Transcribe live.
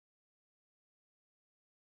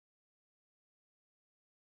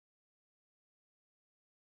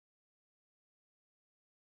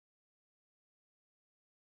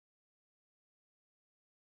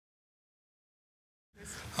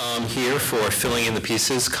Here for Filling in the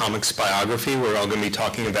Pieces, Comics Biography. We're all going to be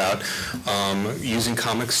talking about using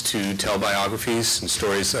comics to tell biographies and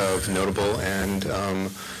stories of notable and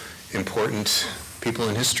important people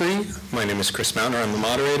in history. My name is Chris Mautner. I'm the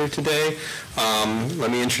moderator today.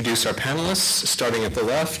 Let me introduce our panelists. Starting at the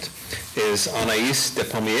left is Anais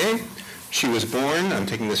Depommier. She was born, I'm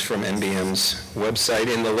taking this from NBM's website,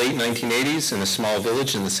 in the late 1980s in a small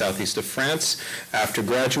village in the southeast of France. After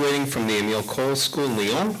graduating from the Émile Cohl School in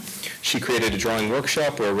Lyon, she created a drawing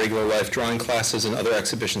workshop where regular life drawing classes and other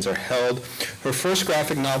exhibitions are held. Her first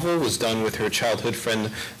graphic novel was done with her childhood friend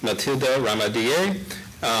Mathilde Ramadier,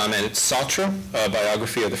 and it's Sartre, a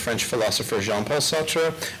biography of the French philosopher Jean-Paul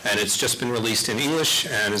Sartre, and it's just been released in English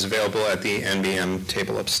and is available at the NBM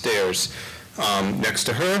table upstairs. Next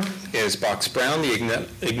to her is Box Brown, the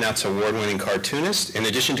Ignatz Award-winning cartoonist. In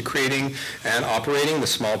addition to creating and operating the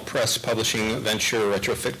small press publishing venture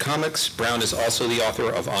Retrofit Comics, Brown is also the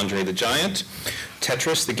author of Andre the Giant,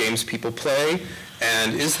 Tetris, The Games People Play,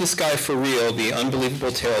 and Is This Guy for Real? The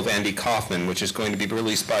Unbelievable Tale of Andy Kaufman, which is going to be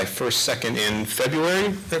released by First Second in February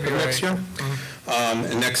of next year.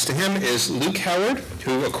 And next to him is Luke Howard,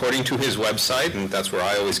 who, according to his website, and that's where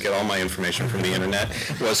I always get all my information from the internet,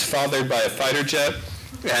 was fathered by a fighter jet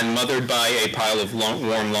and mothered by a pile of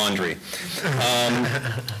warm laundry.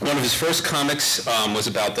 One of his first comics was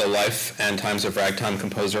about the life and times of ragtime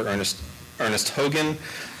composer Ernest Hogan.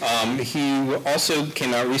 He also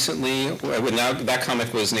came out recently, that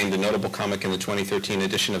comic was named a notable comic in the 2013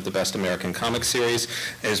 edition of the Best American Comic Series.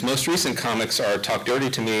 His most recent comics are Talk Dirty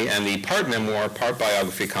to Me and the part memoir, part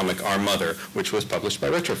biography comic, Our Mother, which was published by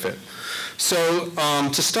Retrofit. So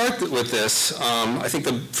to start with this, I think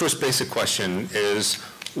the first basic question is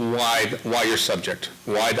why your subject?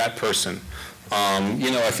 Why that person?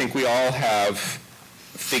 I think we all have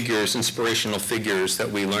figures, inspirational figures that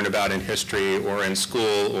we learn about in history or in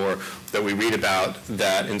school or that we read about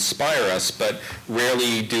that inspire us, but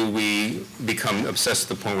rarely do we become obsessed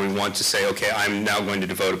to the point where we want to say, okay, I'm now going to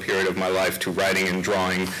devote a period of my life to writing and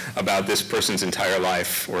drawing about this person's entire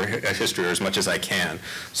life or history, or as much as I can.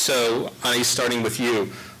 So, Anais, starting with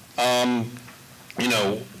you,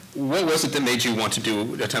 what was it that made you want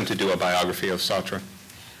to attempt to do a biography of Sartre?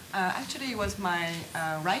 Actually, it was my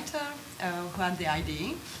writer who had the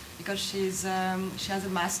idea, because she has a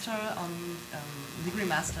master degree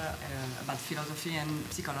master about philosophy and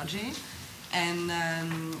psychology, and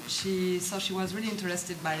she was really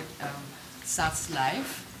interested by Sartre's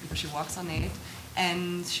life because she works on it,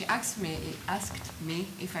 and she asked me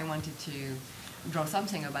if I wanted to draw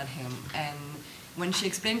something about him. And when she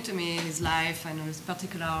explained to me his life and his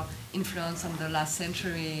particular influence on the last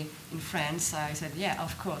century in France, I said, yeah,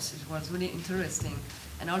 of course, it was really interesting.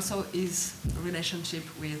 And also his relationship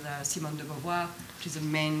with Simone de Beauvoir, which is a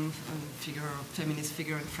main feminist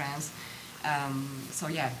figure in France. So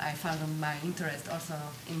yeah, I found my interest also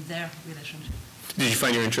in their relationship. Did you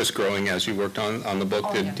find your interest growing as you worked on the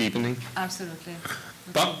book, deepening? Absolutely.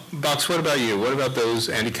 Box, what about you? What about those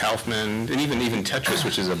Andy Kaufman, and even Tetris,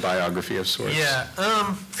 which is a biography of sorts? Yeah,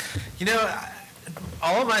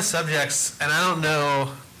 all of my subjects, and I don't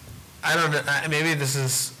know, maybe this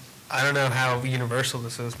is, I don't know how universal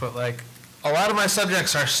this is, but like, a lot of my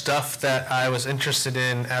subjects are stuff that I was interested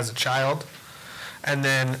in as a child, and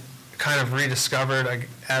then kind of rediscovered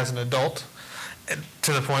as an adult,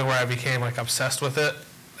 to the point where I became like obsessed with it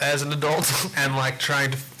as an adult and like trying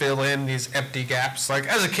to fill in these empty gaps. Like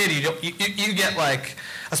as a kid, you get like,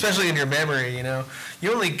 especially in your memory,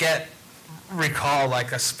 you only recall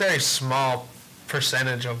like a very small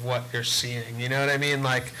percentage of what you're seeing. You know what I mean?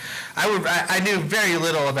 Like I knew very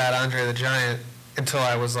little about Andre the Giant until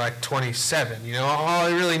I was like 27. All I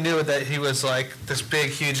really knew was that he was like this big,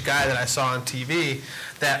 huge guy that I saw on TV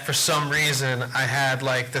that for some reason I had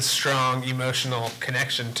like this strong emotional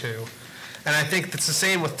connection to. And I think it's the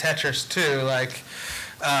same with Tetris too. Like,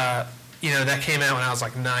 that came out when I was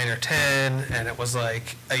like 9 or 10, and it was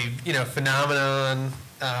like a phenomenon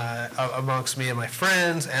amongst me and my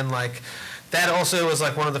friends, and like that also was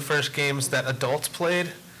like one of the first games that adults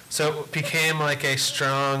played. So it became like a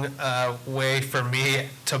strong way for me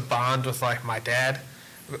to bond with like my dad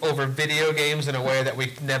over video games in a way that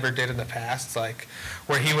we never did in the past, like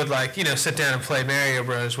where he would like sit down and play Mario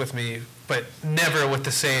Bros with me, but never with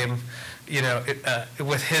the same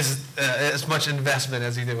with his as much investment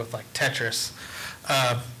as he did with like Tetris.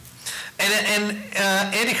 And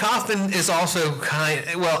Andy Kaufman is also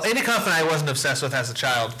Andy Kaufman I wasn't obsessed with as a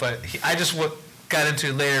child, but I just got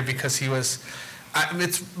into later because he was.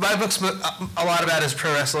 My book's a lot about his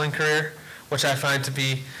pro wrestling career, which I find to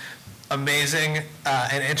be amazing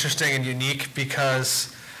and interesting and unique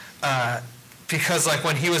because because like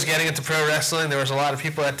when he was getting into pro wrestling, there was a lot of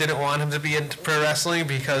people that didn't want him to be into pro wrestling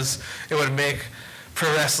because it would make pro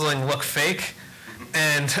wrestling look fake.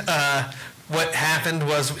 And what happened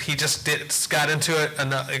was he just got into it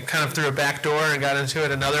kind of through a back door and got into it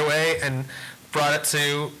another way and brought it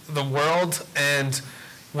to the world. And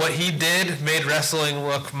what he did made wrestling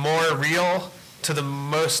look more real to the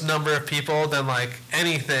most number of people than like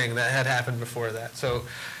anything that had happened before that. So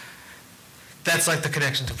that's like the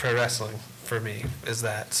connection to pro wrestling for me, is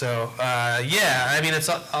that. So yeah, I mean, it's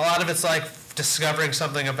a lot of it's like discovering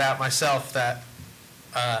something about myself that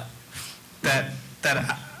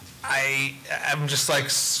I'm just like,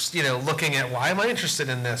 you know, looking at why am I interested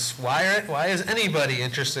in this? Why is anybody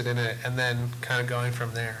interested in it? And then kind of going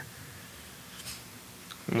from there.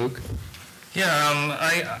 Luke? Yeah,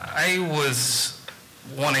 I was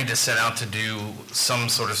wanting to set out to do some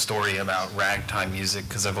sort of story about ragtime music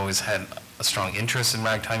because I've always had a strong interest in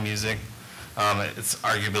ragtime music. It's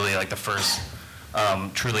arguably like the first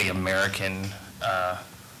truly American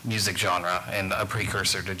music genre and a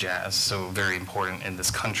precursor to jazz, so very important in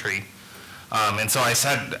this country. And so I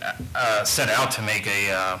set out to make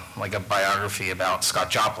like a biography about Scott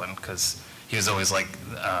Joplin because he was always like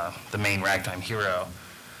the main ragtime hero.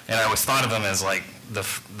 And I always thought of him as like the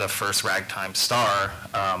first ragtime star.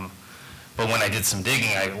 But when I did some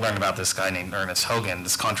digging, I learned about this guy named Ernest Hogan,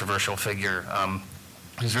 this controversial figure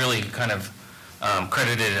who's really kind of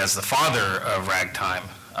credited as the father of ragtime.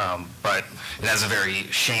 But it has a very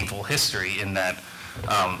shameful history in that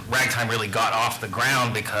ragtime really got off the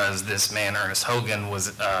ground because this man, Ernest Hogan, was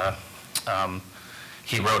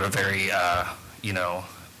he wrote a very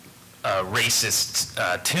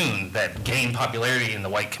racist tune that gained popularity in the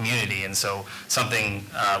white community, and so something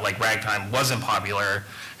like ragtime wasn't popular,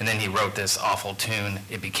 and then he wrote this awful tune.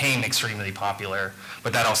 It became extremely popular,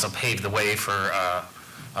 but that also paved the way for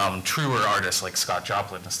truer artists like Scott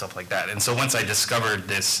Joplin and stuff like that. And so once I discovered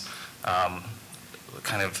this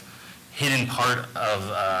kind of hidden part of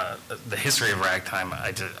the history of ragtime,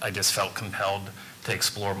 I just felt compelled to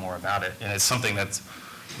explore more about it. And it's something that's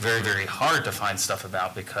very, very hard to find stuff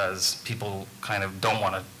about because people kind of don't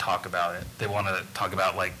want to talk about it. They want to talk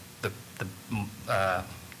about like the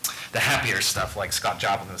happier stuff like Scott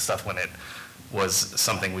Joplin and stuff when it was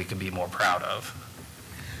something we could be more proud of.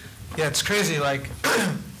 Yeah, it's crazy. Like,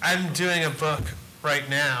 I'm doing a book right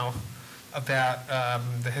now about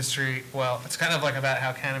the history. Well, it's kind of like about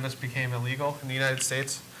how cannabis became illegal in the United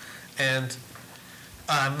States, and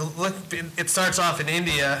it starts off in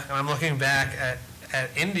India, and I'm looking back at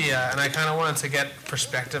India, and I kind of wanted to get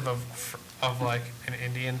perspective of like an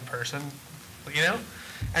Indian person, you know.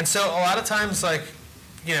 And so a lot of times, like,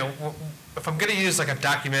 you know, if I'm going to use like a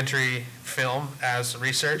documentary film as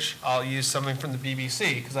research, I'll use something from the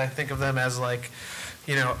BBC because I think of them as like,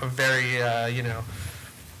 you know, a very, you know,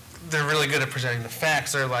 they're really good at presenting the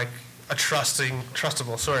facts. They're like a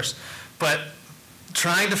trustable source. But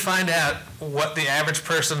trying to find out what the average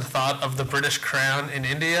person thought of the British Crown in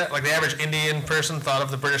India, like the average Indian person thought of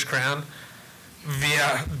the British Crown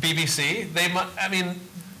via BBC, I mean,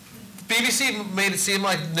 BBC made it seem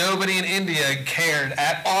like nobody in India cared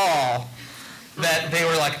at all that they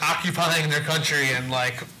were like occupying their country and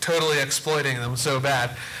like totally exploiting them so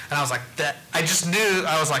bad. And I was like, I just knew,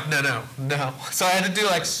 I was like, no. So I had to do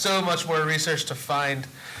like so much more research to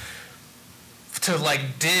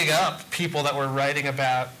like dig up people that were writing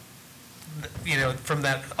about, you know, from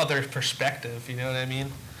that other perspective, you know what I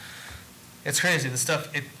mean? It's crazy, the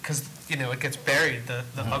stuff, because, you know, it gets buried, the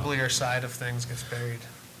uglier side of things gets buried.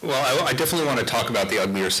 Well, I definitely want to talk about the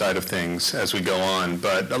uglier side of things as we go on,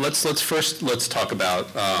 but let's talk about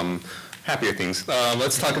happier things.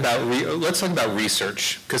 Let's talk about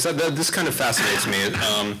research, because this kind of fascinates me.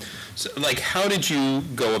 So, like, how did you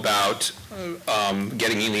go about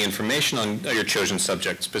getting the information on your chosen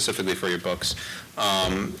subject, specifically for your books?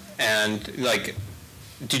 And like,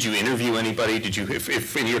 did you interview anybody? Did you,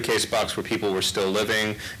 if in your case box where people were still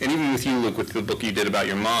living, and even with you, Luke, with the book you did about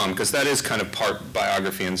your mom, because that is kind of part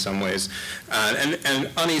biography in some ways. And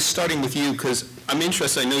Anais, starting with you, because I'm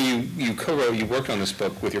interested. I know you worked on this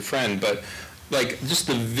book with your friend, but like just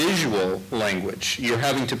the visual language, you're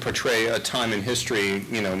having to portray a time in history,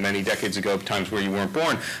 you know, many decades ago, times where you weren't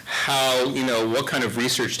born. How, you know, what kind of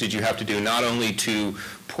research did you have to do, not only to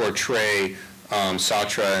portray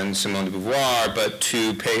Sartre and Simone de Beauvoir, but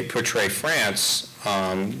to portray France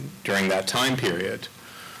during that time period?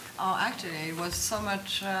 Oh, actually, it was so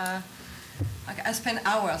much. I spent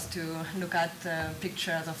hours to look at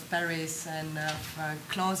pictures of Paris and of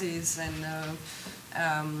clothes and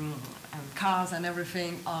cars and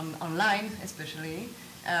everything online, especially.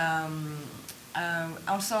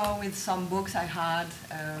 Also with some books I had,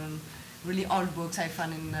 really old books I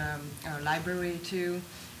found in a library too.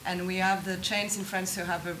 And we have the chance in France to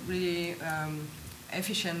have a really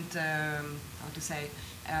efficient, how to say,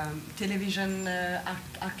 television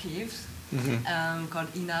archives called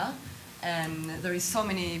INA. And there is so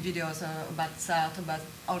many videos about Sartre, but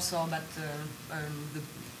also about the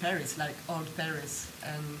Paris, like old Paris.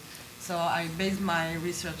 And so I based my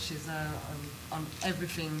research on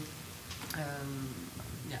everything,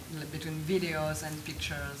 between videos and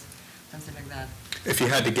pictures, something like that. If you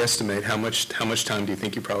had to guesstimate, how much time do you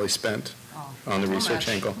think you probably spent on the research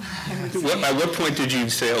angle? At what point did you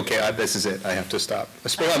say, okay, this is it, I have to stop?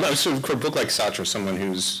 For a book like Sartre, someone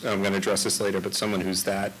who's, I'm going to address this later, but someone who's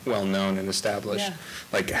that well known and established,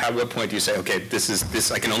 like at what point do you say, okay,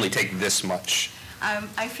 this I can only take this much?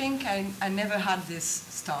 I think I never had this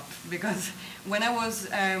stop, because when I was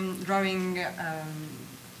drawing,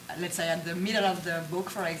 let's say at the middle of the book,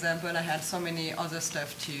 for example, I had so many other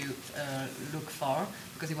stuff to look for,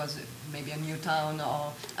 because it was maybe a new town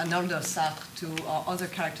or an older Sartre too, or other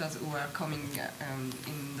characters who were coming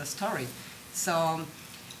in the story. So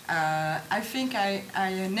I think I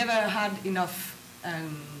never had enough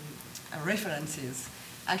references.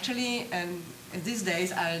 Actually, these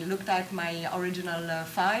days I looked at my original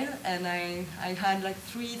file, and I had like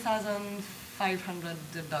 3,500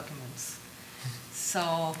 documents.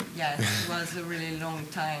 So, yeah, it was a really long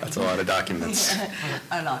time. That's a lot of documents.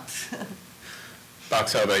 A lot.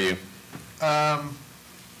 Box, how about you?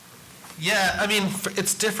 Yeah, I mean,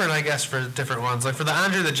 it's different, I guess, for different ones. Like for the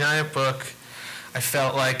Andre the Giant book, I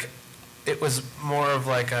felt like it was more of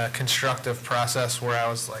like a constructive process where I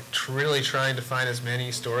was like really trying to find as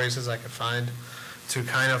many stories as I could find to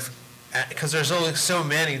kind of, because there's only so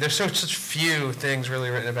many, there's such few things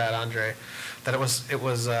really written about Andre that I was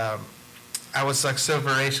like so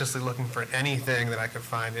voraciously looking for anything that I could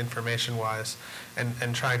find information-wise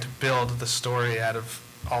and trying to build the story out of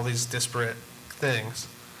all these disparate things.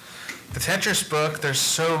 The Tetris book, there's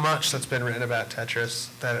so much that's been written about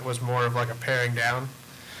Tetris that it was more of like a paring down,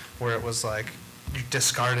 where it was like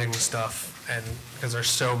discarding stuff, and because there's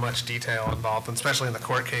so much detail involved, and especially in the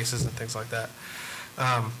court cases and things like that.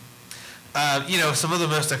 You know, some of the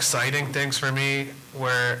most exciting things for me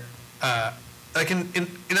were, like in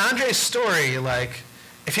Andre's story, like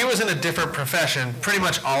if he was in a different profession, pretty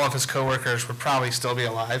much all of his coworkers would probably still be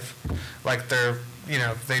alive. Like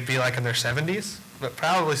they'd be like in their 70s, but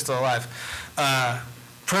probably still alive.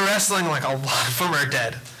 Pro wrestling, like a lot of them are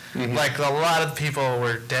dead. Mm-hmm. Like a lot of people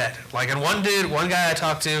were dead. Like, and one guy I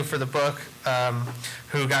talked to for the book,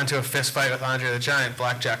 who got into a fist fight with Andre the Giant,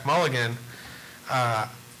 Blackjack Mulligan,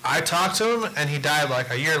 I talked to him and he died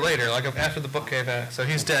like a year later, like after the book came out. So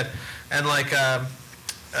he's dead. And like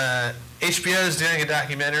HBO is doing a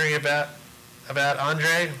documentary about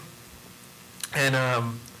Andre,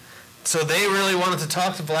 and so they really wanted to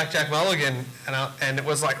talk to Blackjack Mulligan, and it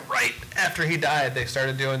was like right after he died they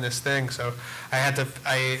started doing this thing. So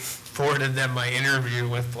I forwarded them my interview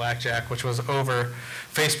with Blackjack, which was over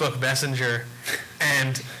Facebook Messenger,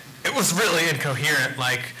 and it was really incoherent.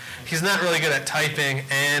 Like he's not really good at typing,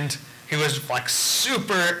 and he was like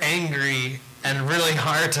super angry and really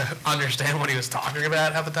hard to understand what he was talking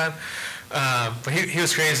about half the time. But he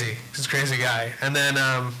was crazy. He's a crazy guy. And then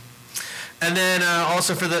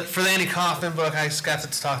also for the Andy Kaufman book, I just got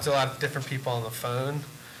to talk to a lot of different people on the phone,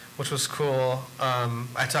 which was cool.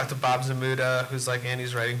 I talked to Bob Zamuda, who's like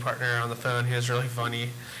Andy's writing partner, on the phone. He was really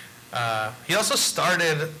funny. He also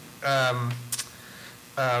started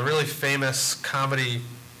a really famous comedy,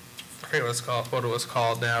 I forget what it was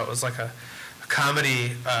called now. It was like a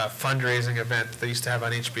comedy fundraising event that they used to have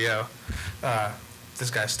on HBO. This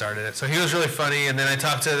guy started it. So he was really funny. And then I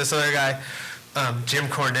talked to this other guy, Jim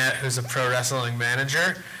Cornette, who's a pro wrestling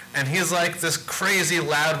manager. And he's like this crazy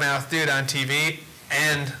loudmouth dude on TV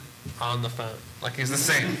and on the phone. Like he's the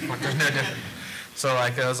same. Like there's no difference. So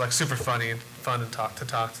like it was like super funny and fun to talk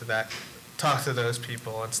to those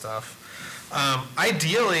people and stuff.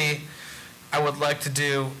 Ideally, I would like to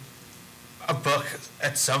do a book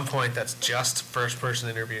at some point that's just first-person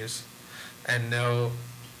interviews, and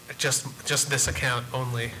just this account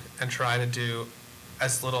only, and try to do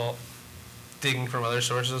as little digging from other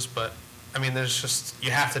sources. But I mean,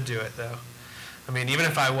 you have to do it though. I mean, even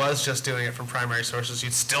if I was just doing it from primary sources,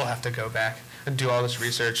 you'd still have to go back and do all this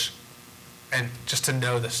research, and just to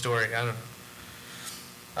know the story. I don't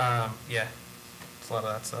know. Yeah, it's a lot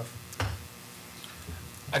of that stuff.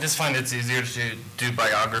 I just find it's easier to do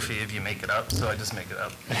biography if you make it up, so I just make it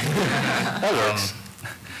up. That works.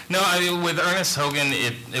 No, I mean, with Ernest Hogan,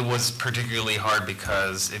 it was particularly hard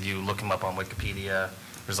because if you look him up on Wikipedia,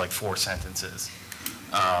 there's like 4 sentences.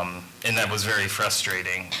 And that was very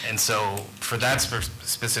frustrating. And so for that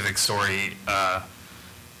specific story,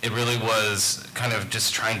 it really was kind of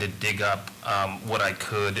just trying to dig up what I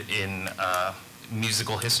could in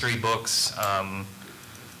musical history books. I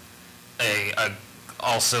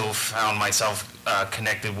also found myself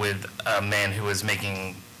connected with a man who was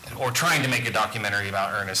making, or trying to make a documentary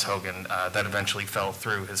about Ernest Hogan that eventually fell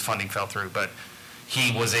through, his funding fell through, but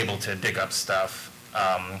he was able to dig up stuff.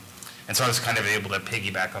 And so I was kind of able to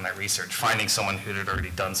piggyback on that research, finding someone who had already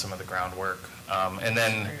done some of the groundwork. And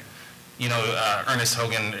then, you know, Ernest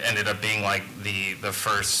Hogan ended up being like the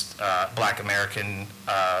first Black American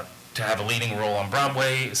to have a leading role on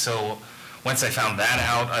Broadway. So once I found that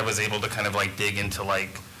out, I was able to kind of like dig into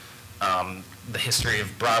like the history of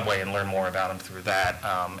Broadway and learn more about him through that.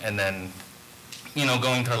 And then, you know,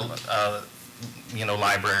 going to, you know,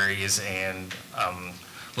 libraries and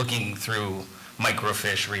looking through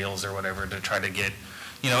microfiche reels or whatever to try to get,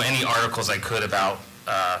 you know, any articles I could about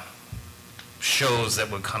shows that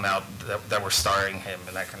would come out that were starring him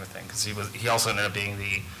and that kind of thing. Because he also ended up being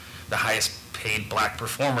the highest paid Black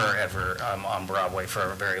performer ever on Broadway for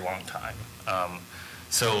a very long time.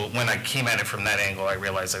 So when I came at it from that angle, I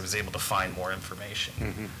realized I was able to find more information.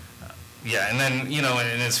 Mm-hmm. Yeah, and then, you know,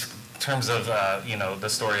 in terms of, you know, the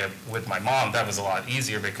story with my mom, that was a lot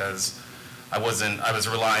easier because I was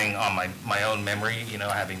relying on my own memory, you know,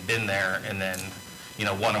 having been there, and then, you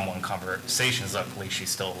know, one-on-one conversations. Luckily, she's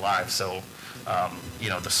still alive, so, you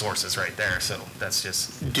know, the source is right there, so that's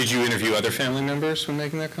just... Did you interview other family members when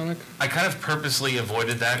making that comic? I kind of purposely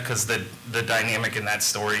avoided that because the dynamic in that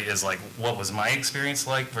story is like, what was my experience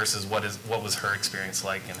like versus what was her experience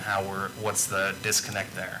like, and what's the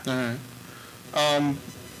disconnect there? All right.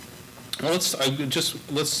 Well,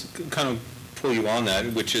 let's kind of pull you on that,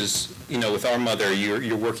 which is, you know, with our mother,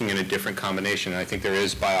 you're working in a different combination. I think there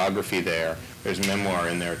is biography there. There's memoir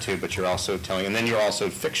in there too, but you're also telling, and then you're also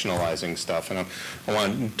fictionalizing stuff. And I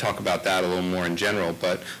want to talk about that a little more in general.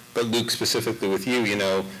 But Luke, specifically with you, you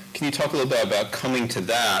know, can you talk a little bit about coming to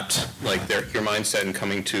that, like your mindset and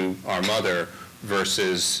coming to our mother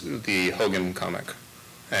versus the Hogan comic,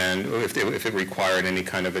 and if it required any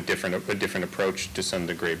kind of a different approach to some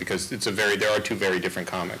degree, because there are two very different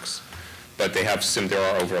comics. But there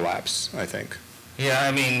are overlaps, I think. Yeah,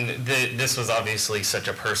 I mean, this was obviously such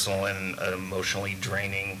a personal and emotionally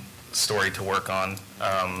draining story to work on.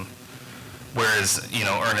 Whereas, you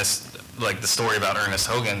know, the story about Ernest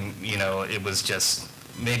Hogan, you know, it was just,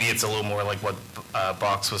 maybe it's a little more like what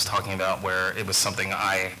Box was talking about, where it was something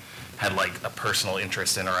I had like a personal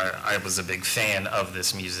interest in, or I was a big fan of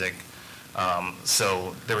this music.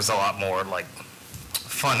 So there was a lot more like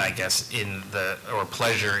fun, I guess, or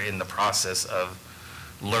pleasure in the process of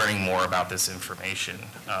learning more about this information.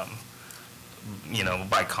 You know,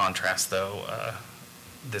 by contrast, though,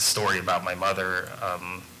 this story about my mother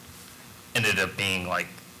ended up being like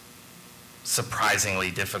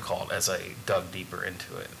surprisingly difficult as I dug deeper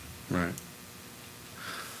into it. Right.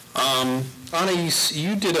 Anais,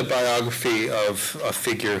 you did a biography of a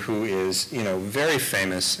figure who is, you know, very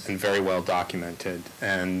famous and very well documented.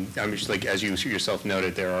 And I'm just like, as you yourself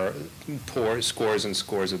noted, there are scores and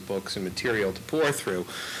scores of books and material to pour through.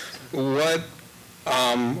 What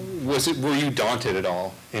were you daunted at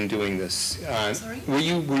all in doing this? Sorry?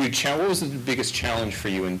 What was the biggest challenge for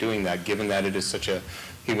you in doing that, given that it is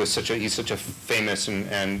he's such a famous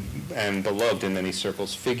and beloved in many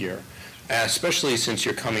circles figure? Especially since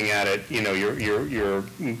you're coming at it, you know,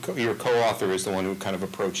 your co-author is the one who kind of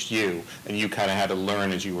approached you, and you kind of had to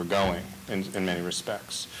learn as you were going in many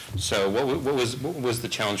respects. So what was the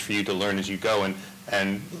challenge for you to learn as you go,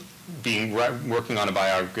 and working on a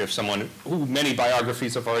biography of someone who many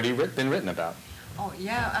biographies have already been written about? Oh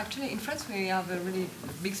yeah, actually in France we have a really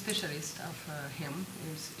big specialist of him.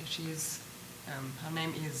 Her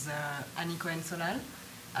name is Annie Cohen-Solal.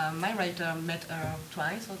 My writer met her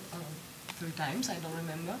twice or 3 times, I don't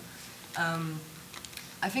remember.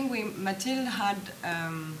 I think Mathilde had,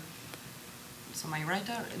 so my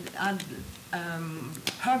writer had,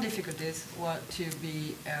 her difficulties were to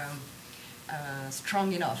be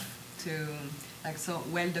strong enough to, like, so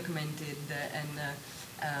well documented,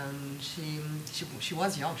 and she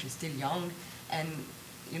was young, she's still young, and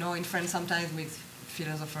you know, in France sometimes with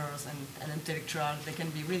philosophers and intellectuals, they can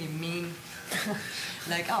be really mean.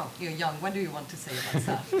 Like, oh, you're young, what do you want to say about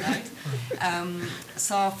stuff, right?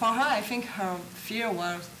 So for her, I think her fear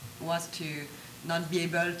was to not be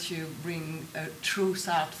able to bring a true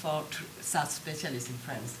Sartre for Sartre specialists in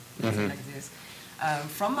France, something like this.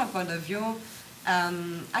 From my point of view,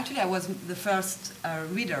 actually I was the first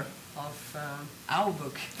reader of our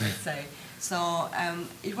book, let's say. So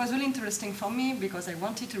it was really interesting for me because I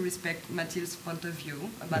wanted to respect Mathilde's point of view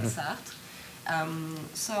about Sartre.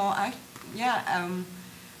 So I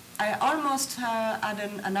almost had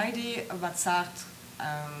an idea about Sartre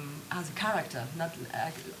as a character, not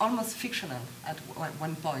almost fictional at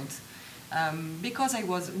one point. Because I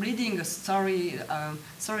was reading a stories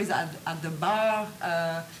at the bar,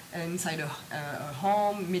 inside a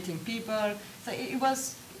home, meeting people. So it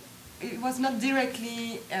was not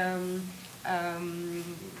directly,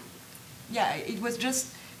 it was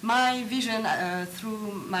just my vision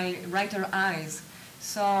through my writer eyes.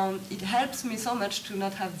 So it helps me so much to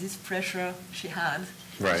not have this pressure she had,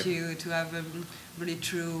 right, to have a really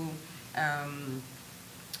true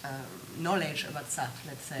knowledge about Sartre,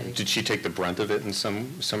 let's say. Did she take the brunt of it in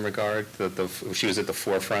some regard? She was at the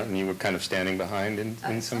forefront and you were kind of standing behind in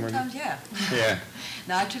some regard? Sometimes, yeah. Yeah.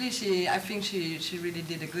 No, actually, I think she really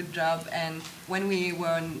did a good job. And when we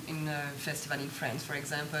were in a festival in France, for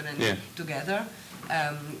example, and together,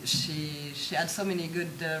 she had so many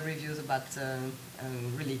good reviews about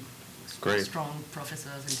really strong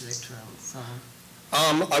professors, intellectuals. So.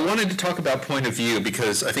 I wanted to talk about point of view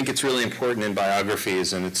because I think it's really important in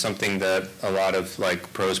biographies, and it's something that a lot of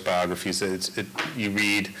prose biographies you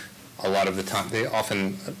read a lot of the time.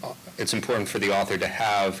 It's important for the author to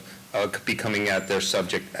have be coming at their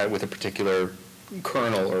subject with a particular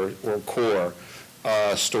kernel or core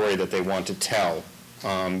story that they want to tell.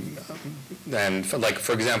 And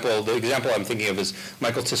for example, the example I'm thinking of is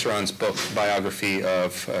Michael Tisserand's book, biography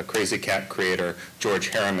of Crazy Cat creator George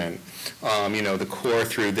Harriman. The core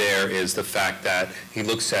through there is the fact that he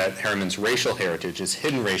looks at Harriman's racial heritage, his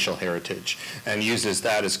hidden racial heritage, and uses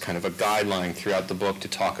that as kind of a guideline throughout the book to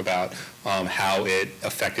talk about how it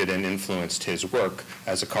affected and influenced his work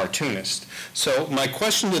as a cartoonist. So my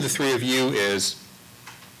question to the three of you is,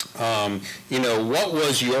 what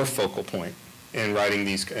was your focal point in writing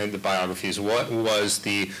the biographies? What was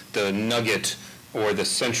the nugget or the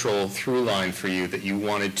central through line for you that you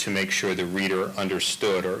wanted to make sure the reader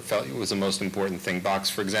understood or felt it was the most important thing? Box,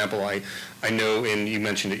 for example, I know, and you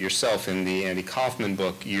mentioned it yourself in the Andy Kaufman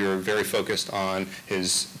book, you're very focused on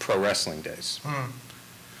his pro wrestling days.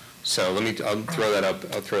 So I'll throw it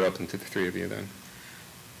up into the three of you then.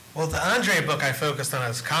 Well, the Andre book I focused on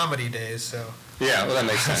his comedy days, so. Yeah, well, that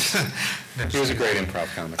makes sense. He was a great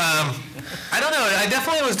improv comic. I don't know. I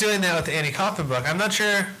definitely was doing that with the Andy Kaufman book. I'm not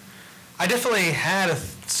sure. I definitely had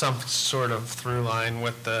some sort of through line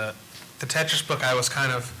with the Tetris book. I was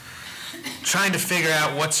kind of trying to figure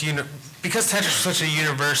out because Tetris is such a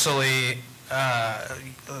universally,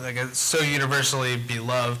 so universally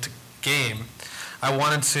beloved game. I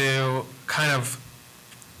wanted to kind of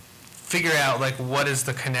figure out what is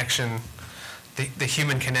the connection, the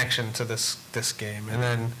human connection to this game, and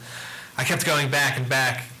then I kept going back and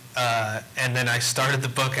back, and then I started the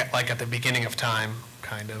book at the beginning of time,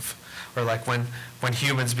 kind of, or when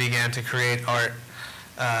humans began to create art,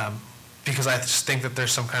 because I just think that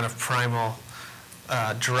there's some kind of primal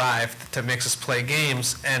drive that makes us play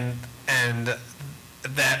games, and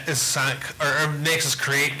that is or makes us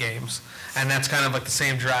create games, and that's kind of the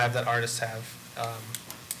same drive that artists have.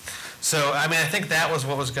 So, I think that was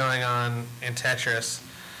what was going on in Tetris.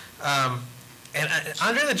 And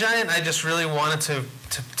Andre the Giant, I just really wanted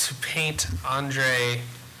to paint Andre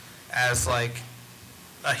as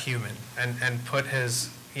a human and put his,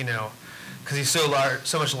 because he's so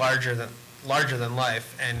much larger than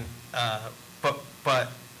life, and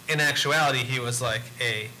but in actuality he was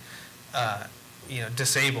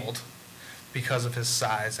disabled because of his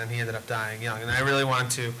size, and he ended up dying young. And I really wanted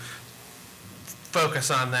to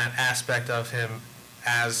focus on that aspect of him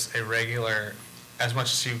as as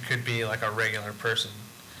much as you could be a regular person.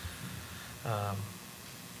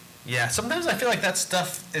 Sometimes I feel like that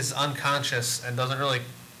stuff is unconscious and doesn't really,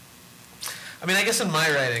 I guess in my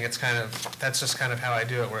writing that's just kind of how I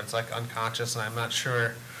do it, where it's unconscious and I'm not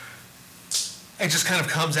sure, it just kind of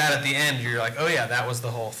comes out at the end, you're like, oh yeah, that was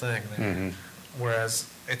the whole thing there. Mm-hmm. Whereas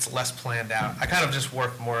it's less planned out. I kind of just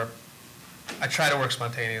work more, I try to work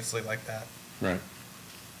spontaneously like that. Right.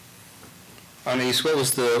 Anais, what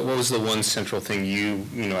was the one central thing you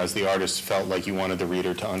as the artist felt like you wanted the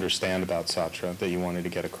reader to understand about Sartre, that you wanted to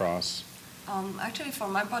get across? Actually,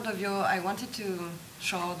 from my point of view, I wanted to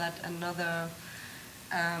show that another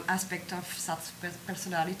aspect of Sartre's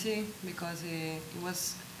personality, because he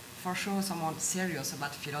was for sure someone serious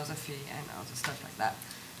about philosophy and other stuff like that.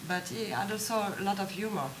 But he had also a lot of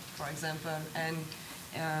humor, for example, and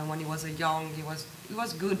when he was young, he was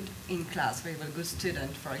good in class. He was a good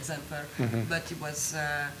student, for example, but he was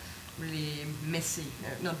really messy,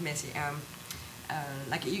 not messy,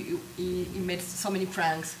 like he made so many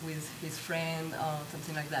pranks with his friend or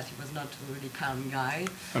something like that. He was not a really calm guy.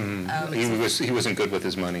 He wasn't good with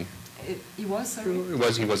his money. He was, sorry?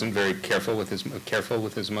 He wasn't very careful with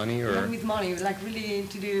his money, or not with money, like really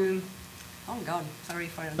to do. Oh God, sorry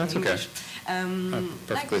for the That's English. okay.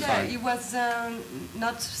 Perfectly like fine. he was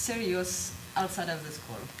not serious outside of the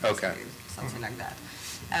school. Okay. Something like that.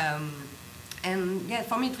 And yeah,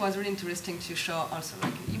 for me it was really interesting to show also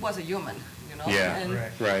like he was a human, you know, Yeah, and,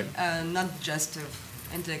 right. not just an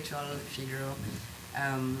intellectual figure.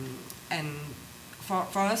 And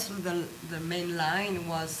for us, the main line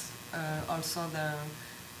was also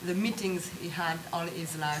the meetings he had all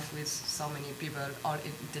his life with so many people, all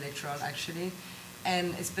intellectual actually,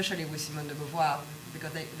 and especially with Simone de Beauvoir,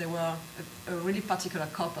 because they were a really particular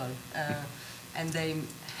couple, and they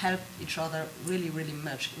helped each other really, really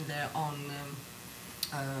much in their own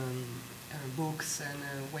books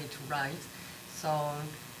and way to write. So,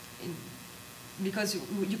 because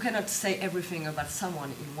you cannot say everything about someone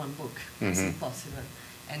in one book, it's impossible.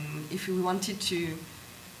 And if you wanted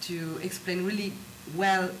to explain really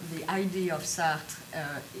well the idea of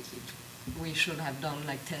Sartre, we should have done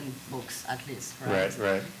like 10 books at least, right?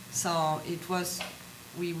 Right. So it was,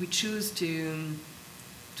 we choose to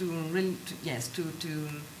really,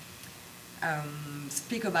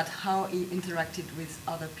 speak about how he interacted with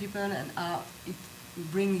other people and how it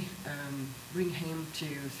bring him to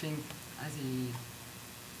think as he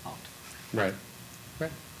ought. Right.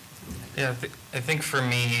 Yeah, I think for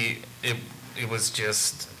me, it was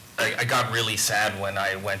just, I got really sad when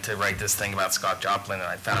I went to write this thing about Scott Joplin and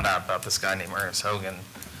I found out about this guy named Ernest Hogan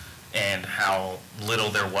and how little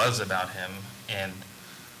there was about him. And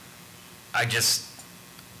I just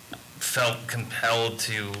felt compelled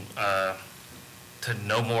to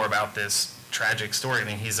know more about this tragic story. I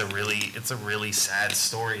mean, it's a really sad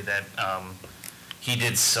story that he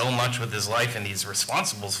did so much with his life and he's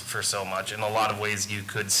responsible for so much. In a lot of ways you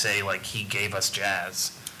could say like he gave us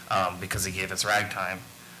jazz because he gave us ragtime.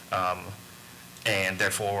 And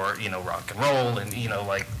therefore, rock and roll and,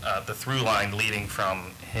 the through line leading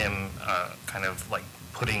from him kind of like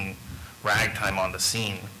putting ragtime on the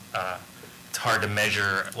scene. It's hard to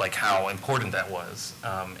measure like how important that was.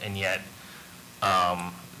 And yet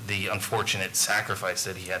the unfortunate sacrifice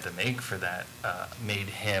that he had to make for that made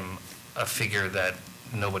him a figure that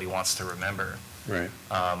nobody wants to remember. Right.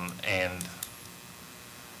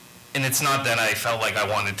 And it's not that I felt like I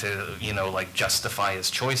wanted to, justify his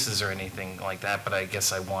choices or anything like that, but I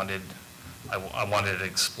guess I wanted to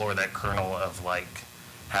explore that kernel of like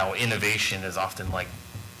how innovation is often like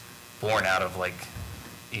born out of like,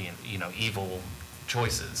 evil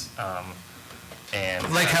choices.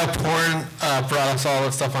 And like how porn brought us all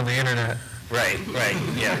that stuff on the internet. Right,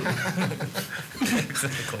 yeah.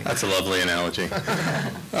 Exactly. That's a lovely analogy.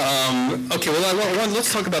 Okay, well,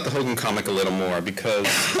 let's talk about the Hogan comic a little more because,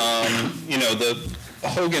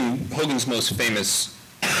 Hogan's most famous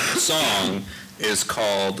song is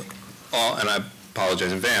called, and I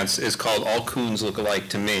apologize in advance, is called All Coons Look Alike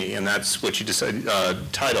to Me, and that's what you decided,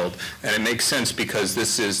 titled, and it makes sense because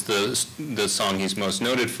this is the song he's most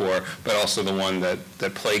noted for, but also the one that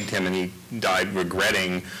plagued him and he died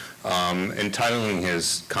regretting entitling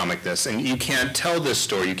his comic this. And you can't tell this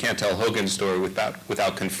story, you can't tell Hogan's story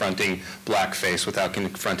without confronting blackface, without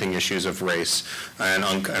confronting issues of race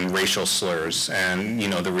and racial slurs and,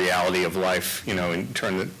 the reality of life, in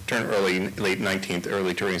late 19th,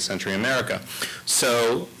 early 20th century America.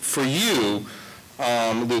 So for you,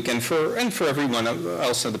 Luke, and for everyone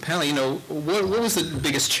else on the panel, what was the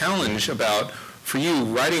biggest challenge for you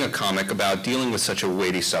writing a comic about dealing with such a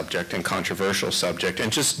weighty subject and controversial subject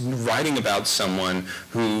and just writing about someone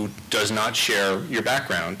who does not share your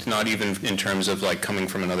background, not even in terms of like coming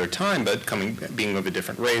from another time, but being of a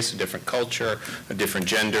different race, a different culture, a different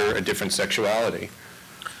gender, a different sexuality?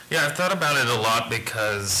 Yeah, I've thought about it a lot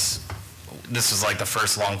because this was like the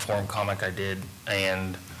first long form comic I did,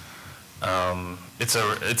 and it's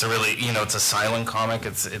a really, it's a silent comic.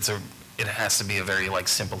 It has to be a very like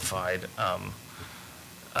simplified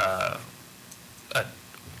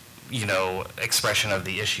expression of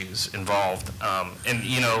the issues involved. And,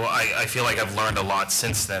 I feel like I've learned a lot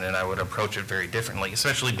since then, and I would approach it very differently,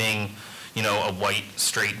 especially being, a white,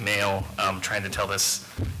 straight male trying to tell this,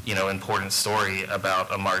 important story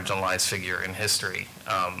about a marginalized figure in history.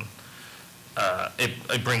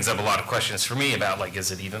 It brings up a lot of questions for me about, like,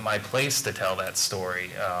 is it even my place to tell that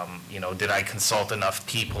story? Did I consult enough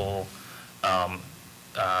people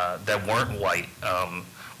that weren't white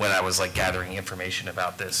when I was like gathering information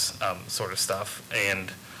about this sort of stuff,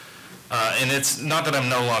 and it's not that I'm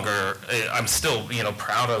no longer, I'm still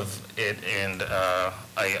proud of it, and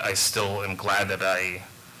I still am glad that I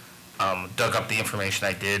dug up the information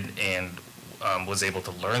I did and was able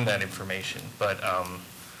to learn that information. But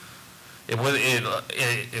it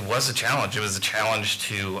was a challenge. It was a challenge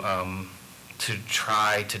to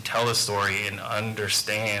try to tell a story and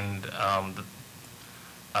understand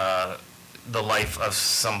the life of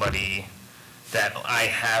somebody that I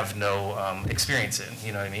have no experience in,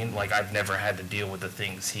 you know what I mean? Like, I've never had to deal with the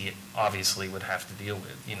things he obviously would have to deal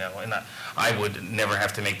with, you know? And I would never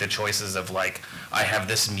have to make the choices of, like, I have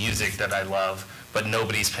this music that I love, but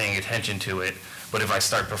nobody's paying attention to it. But if I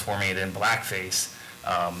start performing it in blackface,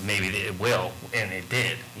 maybe it will, and it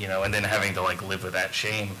did, you know? And then having to, like, live with that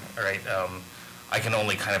shame, right? I can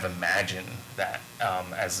only kind of imagine that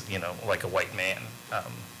as, you know, like a white man.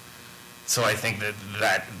 So I think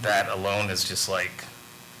that alone is just like,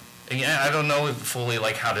 yeah, I don't know fully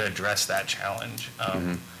like how to address that challenge,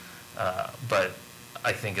 but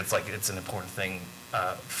I think it's an important thing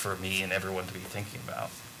for me and everyone to be thinking about.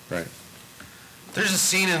 Right. There's a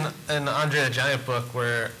scene in Andre the Giant book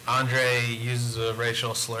where Andre uses a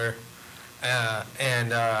racial slur,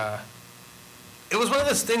 and it was one of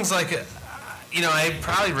those things like, you know, I had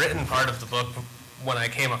probably written part of the book when I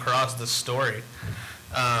came across this story.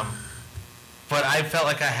 But I felt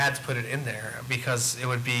like I had to put it in there because it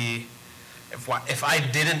would be, if I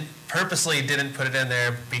purposely didn't put it in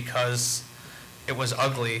there because it was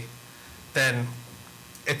ugly, then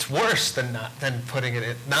it's worse than not putting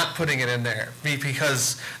it in there,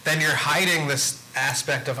 because then you're hiding this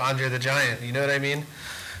aspect of Andre the Giant. You know what I mean?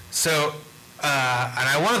 So, and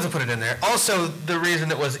I wanted to put it in there. Also, the reason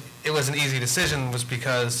it was an easy decision was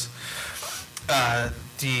because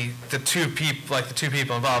the two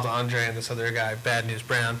people involved, Andre and this other guy, Bad News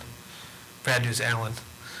Alan,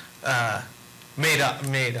 made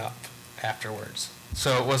up afterwards.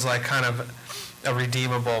 So it was like kind of a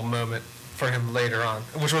redeemable moment for him later on,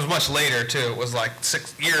 which was much later too. It was like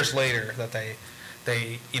 6 years later that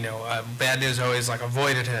they you know, Bad News always like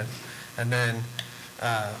avoided him, and then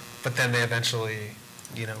but then they eventually,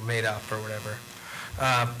 you know, made up or whatever.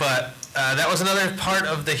 But that was another part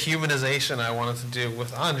of the humanization I wanted to do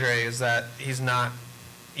with Andre, is that he's not,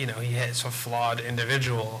 you know, he is a flawed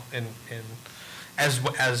individual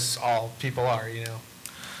as all people are, you know.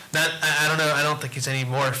 I don't know, I don't think he's any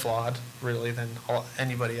more flawed, really, than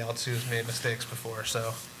anybody else who's made mistakes before,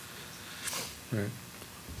 so. Right.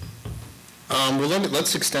 Well,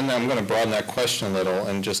 let's extend that. I'm going to broaden that question a little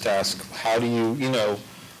and just ask, how do you, you know,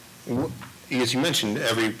 as you mentioned,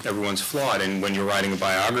 everyone's flawed, and when you're writing a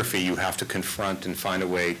biography, you have to confront and find a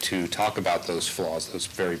way to talk about those flaws, those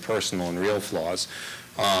very personal and real flaws.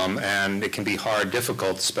 And it can be hard,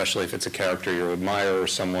 difficult, especially if it's a character you admire or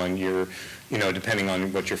someone you're, you know, depending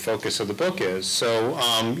on what your focus of the book is. So,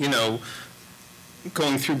 you know,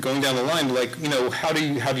 going down the line, like, you know, how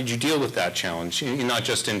did you deal with that challenge? Not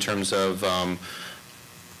just in terms of,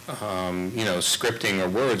 you know, scripting or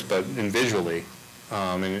words, but visually.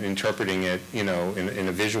 And interpreting it, you know, in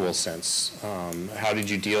a visual sense. How did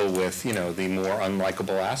you deal with, you know, the more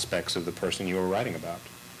unlikable aspects of the person you were writing about?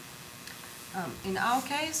 In our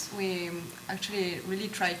case, we actually really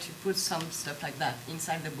tried to put some stuff like that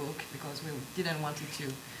inside the book because we didn't want it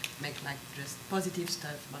to make like just positive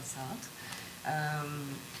stuff about Sartre.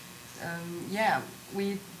 Yeah,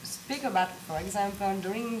 we speak about, for example,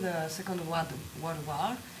 during the Second World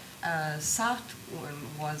War, Sartre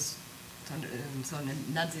was. So the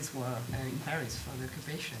Nazis were in Paris for the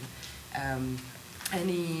occupation, and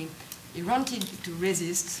he wanted to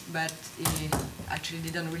resist, but he actually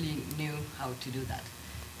didn't really knew how to do that.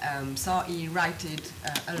 So he wrote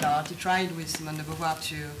a lot. He tried with Simone de Beauvoir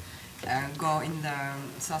to go in the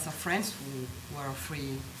south of France, who were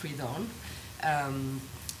free zone,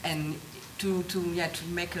 and to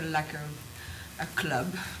make a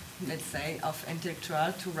club, let's say, of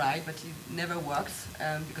intellectuals to write, but it never worked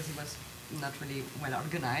because it was not really well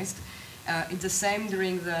organized. It's the same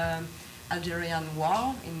during the Algerian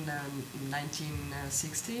War in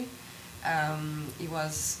 1960.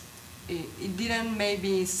 It didn't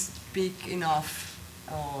maybe speak enough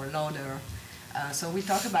or louder. So we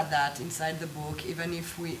talk about that inside the book, even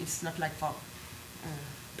if it's not like for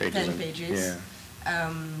 10 pages. Yeah.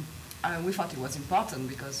 We thought it was important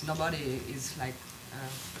because nobody is like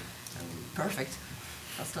perfect,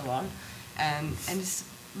 first of all,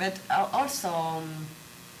 but also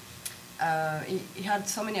he had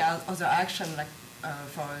so many other actions, like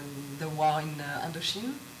for the war in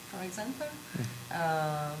Indochine, for example.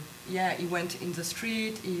 Yeah, he went in the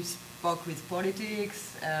street, he spoke with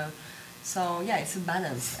politics. So yeah, it's a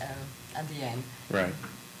balance at the end. Right.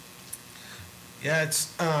 Yeah,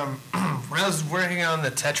 it's when I was working on the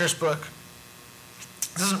Tetris book,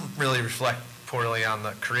 it doesn't really reflect poorly on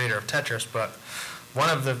the creator of Tetris, but one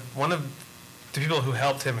of the people who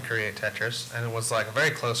helped him create Tetris, and it was like a very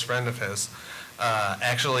close friend of his,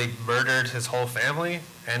 actually murdered his whole family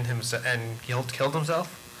and killed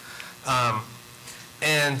himself,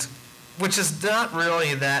 and which is not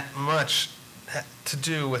really that much to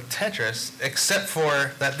do with Tetris, except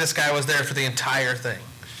for that this guy was there for the entire thing,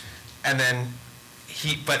 and then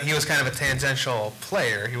he was kind of a tangential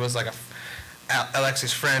player. He was like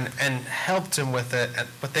Alexei's friend and helped him with it,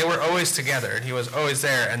 but they were always together and he was always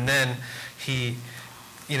there. And then he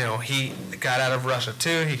got out of Russia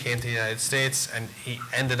too. He came to the United States and he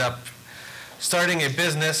ended up starting a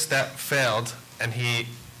business that failed. And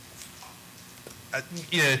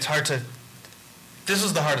it's hard to. This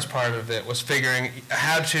was the hardest part of it, was figuring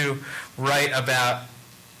how to write about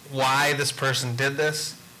why this person did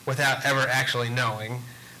this without ever actually knowing.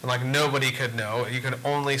 And like nobody could know. You could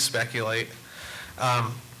only speculate.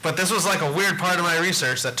 But this was like a weird part of my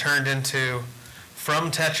research that turned into, from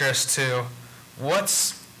Tetris to,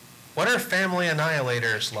 what are family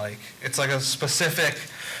annihilators like? It's like a specific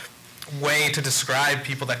way to describe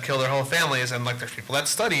people that kill their whole families, and like there's people that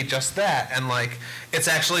study just that, and like it's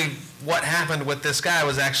actually what happened with this guy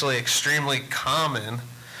was actually extremely common.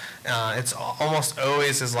 It's almost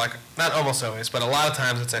always is like, not almost always, but a lot of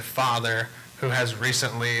times it's a father who has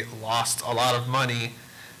recently lost a lot of money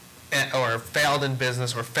or failed in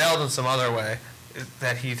business or failed in some other way,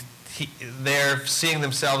 that they're seeing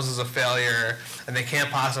themselves as a failure and they can't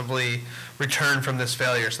possibly return from this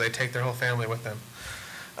failure, so they take their whole family with them.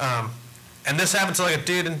 And this happened to like a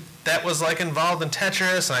dude that was like involved in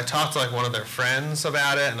Tetris, and I talked to like one of their friends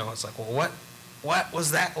about it, and I was like, well, what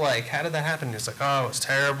was that like? How did that happen? And he's like, oh, it was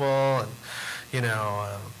terrible, and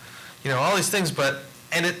all these things. But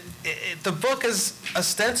the book is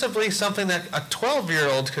ostensibly something that a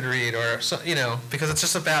 12-year-old could read, or because it's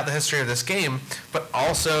just about the history of this game. But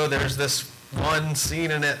also there's this one scene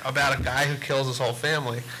in it about a guy who kills his whole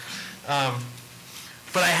family.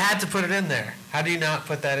 But I had to put it in there. How do you not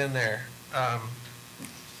put that in there?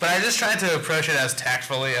 But I just tried to approach it as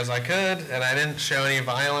tactfully as I could, and I didn't show any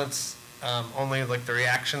violence, only like the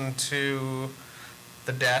reaction to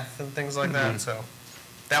the death and things like that. So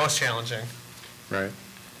that was challenging. Right.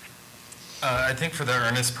 I think for the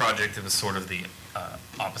Ernest project, it was sort of the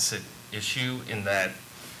opposite issue, in that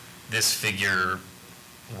this figure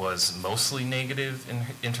was mostly negative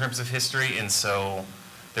in terms of history, and so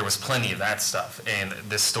there was plenty of that stuff. And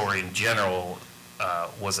this story in general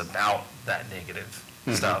was about that negative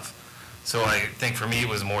stuff. So I think for me, it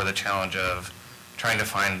was more the challenge of trying to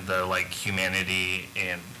find the like humanity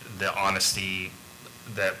and the honesty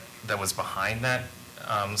that was behind that,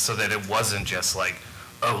 so that it wasn't just like,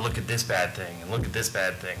 oh, look at this bad thing and look at this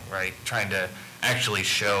bad thing, right? Trying to actually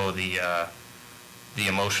show the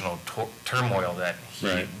emotional turmoil that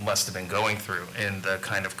he must have been going through, and the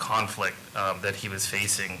kind of conflict that he was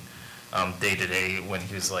facing day to day when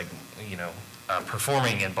he was like,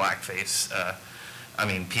 performing in blackface. I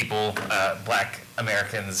mean, black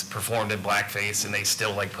Americans performed in blackface, and they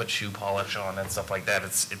still like put shoe polish on and stuff like that.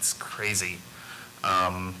 It's crazy.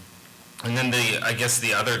 And then I guess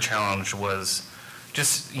the other challenge was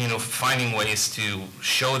just finding ways to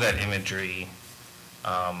show that imagery,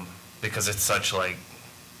 because it's such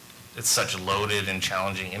loaded and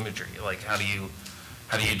challenging imagery. Like how do you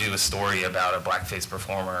do a story about a blackface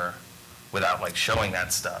performer without like showing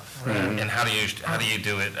that stuff? And how do you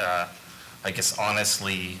do it I guess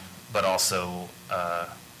honestly, but also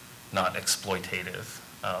not exploitative?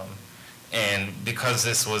 And because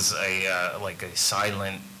this was a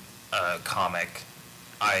silent comic,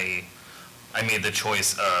 I made the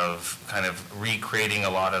choice of kind of recreating a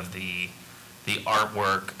lot of the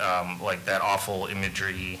artwork, like that awful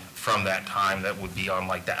imagery from that time that would be on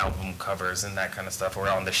like the album covers and that kind of stuff, or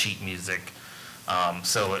on the sheet music.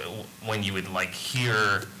 So when you would like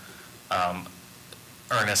hear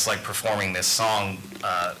Ernest like performing this song,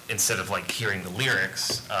 instead of like hearing the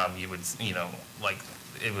lyrics, you would like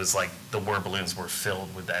it was like the word balloons were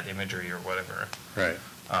filled with that imagery or whatever. Right.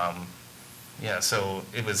 Yeah, so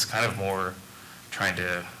it was kind of more trying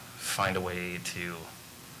to find a way to,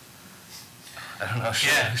 I don't know,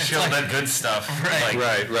 show the good stuff. Right.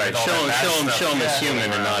 Like, Right. Show him as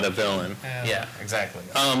human and not a villain. Yeah, exactly.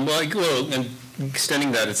 And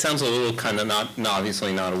extending that, it sounds a little kind of not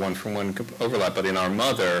obviously not a one-for-one overlap, but in Our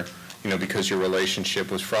Mother, because your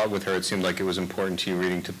relationship was fraught with her, it seemed like it was important to you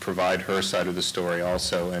reading to provide her side of the story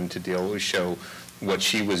also, and to show what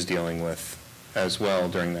she was dealing with as well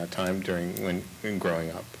during that time, when growing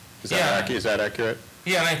up. Is that accurate?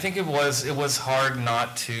 Yeah, and I think it was hard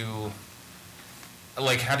not to,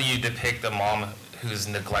 like, how do you depict a mom who's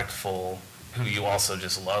neglectful, who you also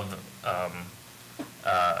just love,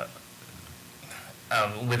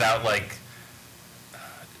 without, like,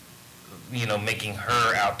 you know, making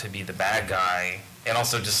her out to be the bad guy, and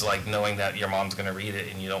also just, like, knowing that your mom's going to read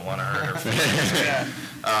it and you don't want to hurt her feelings.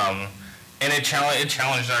 And it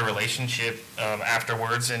challenged our relationship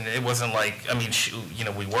afterwards, and it wasn't like, I mean, you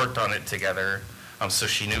know, we worked on it together, so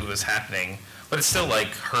she knew it was happening, but it still, like,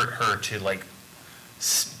 hurt her to, like,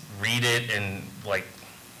 read it and, like,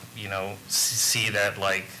 you know, see that,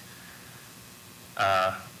 like,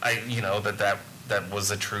 you know, that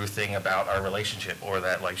was a true thing about our relationship, or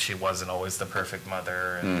that, like, she wasn't always the perfect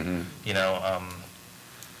mother, and, you know,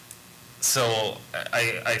 so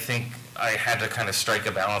I think I had to kind of strike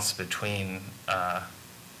a balance between,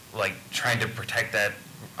 like, trying to protect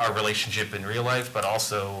our relationship in real life, but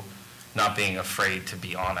also not being afraid to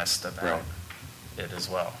be honest about it as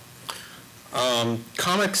well.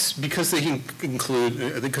 Comics, because they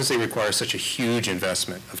require such a huge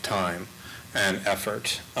investment of time and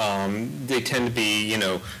effort, they tend to be, you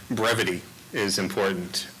know, brevity is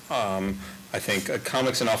important. I think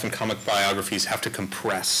comics and often comic biographies have to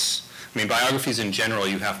compress. I mean, biographies in general,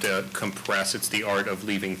 you have to compress. It's the art of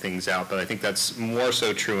leaving things out, but I think that's more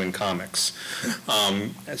so true in comics.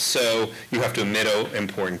 So you have to omit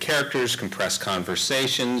important characters, compress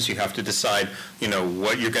conversations. You have to decide, you know,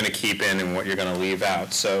 what you're going to keep in and what you're going to leave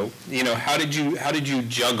out. So, you know, how did you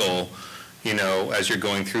juggle, you know, as you're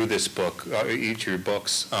going through this book, each of your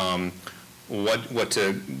books, what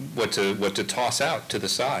to toss out to the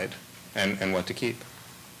side and what to keep?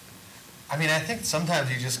 I mean, I think sometimes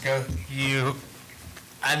you just go,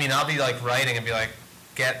 I mean, I'll be like writing and be like,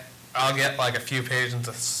 I'll get like a few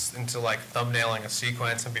pages into like thumbnailing a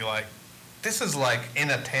sequence and be like, this is like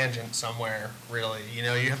in a tangent somewhere, really. You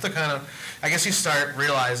know, you have to kind of, I guess you start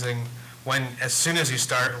realizing as soon as you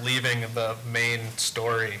start leaving the main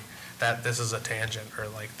story, that this is a tangent, or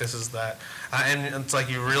like this is that. And it's like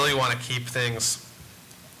you really want to keep things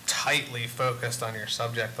tightly focused on your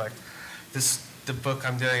subject. Like the book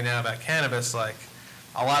I'm doing now about cannabis, like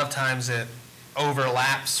a lot of times it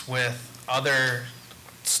overlaps with other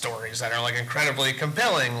stories that are like incredibly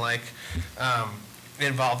compelling, like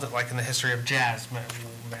involved like in the history of jazz.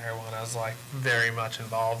 Marijuana is like very much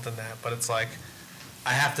involved in that, but it's like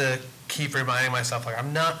I have to keep reminding myself, like,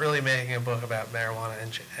 I'm not really making a book about marijuana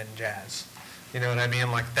and jazz. You know what I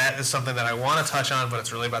mean? Like, that is something that I want to touch on, but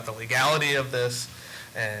it's really about the legality of this,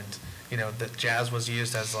 and, you know, that jazz was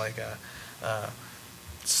used as like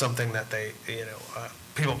something that they, you know,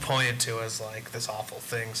 people pointed to as like this awful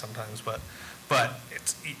thing sometimes, but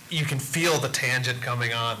you can feel the tangent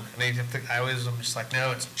coming on, and I'm just like,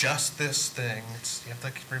 no, it's just this thing. You have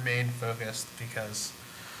to remain focused because,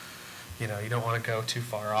 you know, you don't want to go too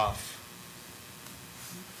far off.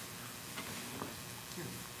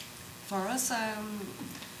 For us, I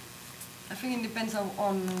think it depends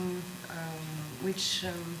on which.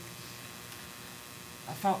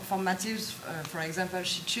 For Mathilde, for example,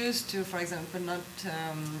 she chose to, for example, not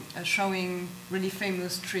showing really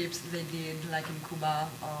famous trips they did, like in Cuba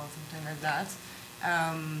or something like that.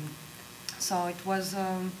 So it was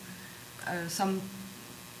some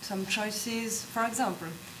choices. For example,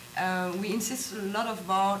 we insist a lot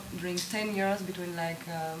about during 10 years between like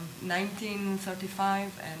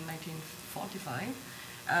 1935 and 1945,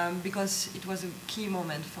 because it was a key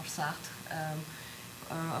moment for Sartre.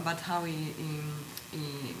 About how he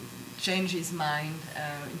changed his mind,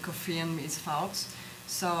 confirmed his thoughts.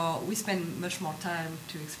 So we spend much more time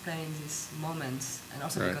to explain these moments, and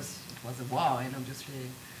also because it was a war, and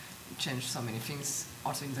obviously it changed so many things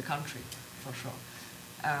also in the country, for sure.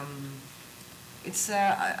 I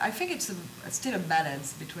think it's still a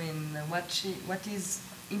balance between what is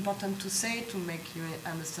important to say to make you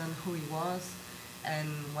understand who he was, and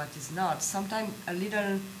what is not. Sometimes a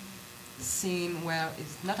little scene where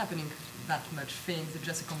it's not happening that much things, it's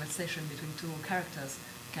just a conversation between two characters,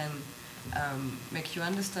 can make you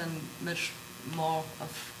understand much more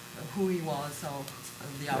of who he was, or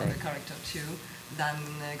the other character too, than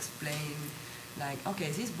explain like,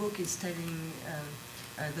 okay, this book is telling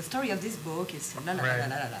the story of this book is la la la la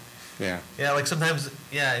la la. Yeah, like sometimes,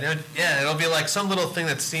 it'll be like some little thing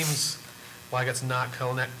that seems like it's not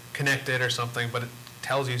connected or something, but it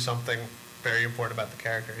tells you something very important about the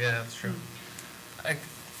character. Yeah, that's true. I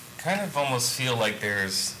kind of almost feel like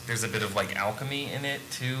there's a bit of like alchemy in it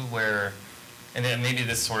too, where, and then maybe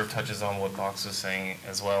this sort of touches on what Box was saying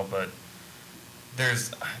as well, but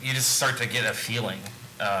you just start to get a feeling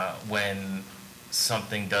when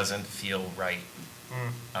something doesn't feel right.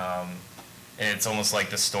 and it's almost like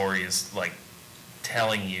the story is like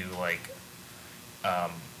telling you like,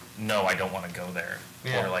 no, I don't want to go there,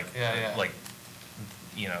 or like, like,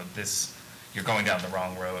 you know, this, you're going down the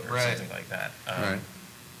wrong road, or something like that.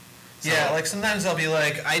 So, yeah, like sometimes I'll be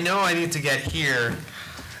like, I know I need to get here,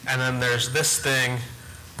 and then there's this thing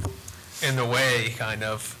in the way, kind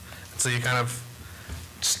of. So you kind of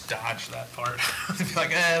just dodge that part. Be like,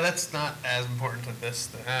 that's not as important to this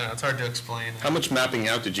thing. I don't know, it's hard to explain. How much mapping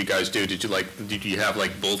out did you guys do? Did you have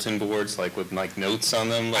like bulletin boards, like with like notes on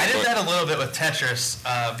them? Like, I did that a little bit with Tetris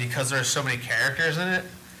because there's so many characters in it.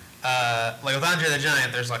 Like with Andre the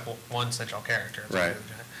Giant, there's like one central character. It's right.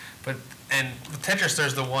 And with Tetris,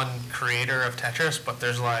 there's the one creator of Tetris, but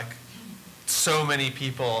there's like so many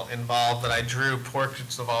people involved that I drew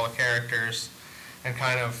portraits of all the characters and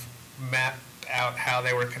kind of mapped out how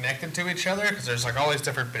they were connected to each other, because there's like all these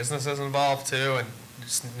different businesses involved too, and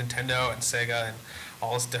just Nintendo and Sega and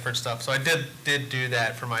all this different stuff. So I did do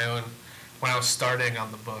that for my own when I was starting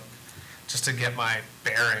on the book, just to get my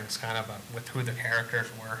bearings kind of with who the characters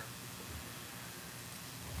were.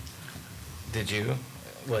 Did you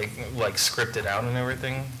like script it out and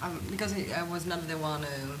everything? Because I was not the one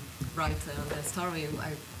who write the story,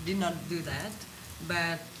 I did not do that.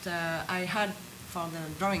 But I had, for the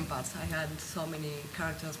drawing parts, I had so many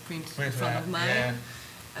characters printed in front of mine,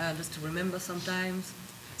 just to remember sometimes.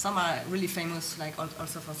 Some are really famous, like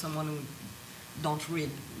also for someone who don't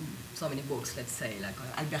read so many books, let's say, like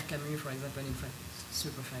Albert Camus, for example, in France,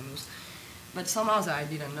 super famous. But some others I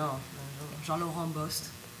didn't know. Jean-Laurent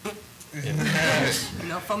Bost. You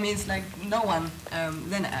know, for me it's like no one.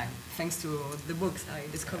 Then thanks to the books, I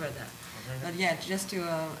discovered that. But yeah, just to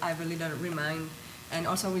have a little remind, and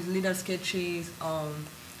also with little sketches,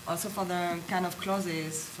 also for the kind of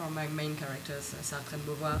clothes for my main characters, Sartre and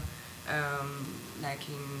Beauvoir, like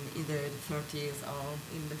in either the 30s or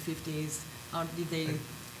in the 50s, how did they,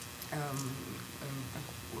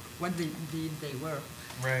 what did they wear?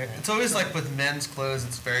 Right. It's always like with men's clothes,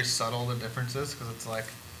 it's very subtle, the differences, because it's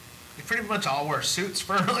like, you pretty much all wear suits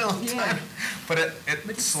for a really long time, but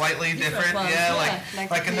it's slightly different.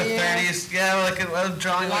 Like in the 30s, like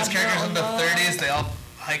drawing those characters in the 30s, they all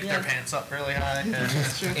hike their pants up really high.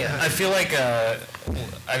 Yeah, I feel like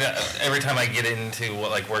every time I get into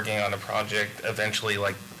like working on a project, eventually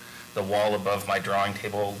like the wall above my drawing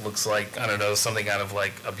table looks like, I don't know, something out of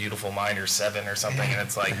like A Beautiful Mind or Seven or something, and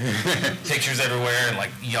it's like pictures everywhere and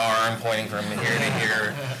like yarn pointing from here to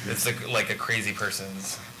here. It's like a crazy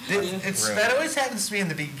person's room. That always happens to me in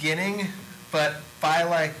the beginning, but by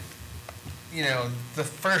like, you know, the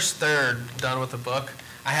first third done with the book,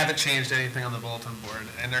 I haven't changed anything on the bulletin board,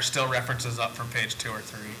 and there's still references up from page 2 or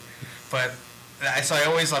 3. But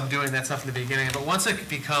I'm doing that stuff in the beginning, but once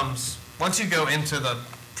you go into the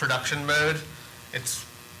production mode, it's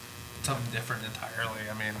something different entirely.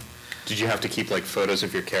 I mean, did you have to keep like photos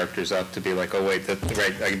of your characters up to be like, oh wait, that's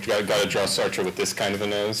right, I gotta draw Sartre with this kind of a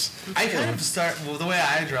nose? I kind of start, well, the way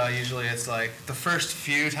I draw usually, it's like the first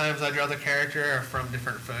few times I draw the character are from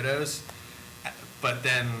different photos, but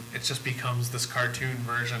then it just becomes this cartoon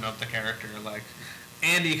version of the character. Like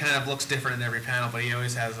Andy kind of looks different in every panel, but he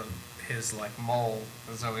always has his like mole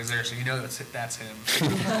is always there, so you know that's him.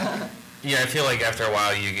 Yeah, I feel like after a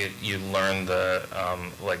while you learn the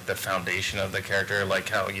like the foundation of the character, like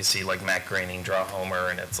how you see like Matt Groening draw Homer,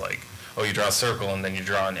 and it's like, oh, you draw a circle and then you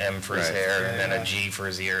draw an M for his hair and then a G for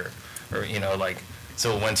his ear, or you know, like,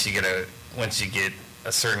 so once you get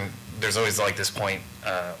a certain, there's always like this point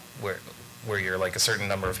where you're like a certain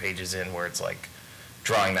number of pages in where it's like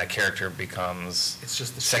drawing that character becomes, it's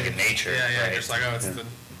just the second nature. Yeah, right? just like, oh, it's the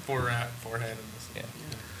forehead and this.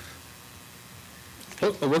 Yeah.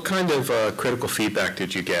 What kind of critical feedback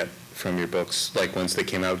did you get from your books, like once they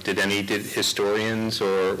came out? Did historians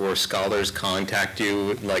or scholars contact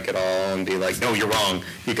you like at all and be like, no, you're wrong,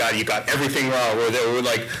 you got everything wrong? Or they were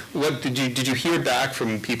like, what did you hear back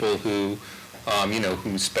from people who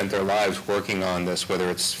who spent their lives working on this, whether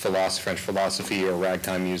it's French philosophy or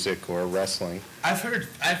ragtime music or wrestling? I've heard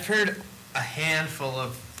a handful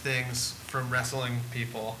of things from wrestling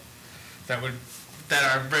people that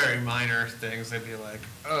are very minor things. They'd be like,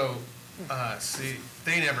 oh, see,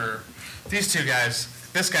 these two guys,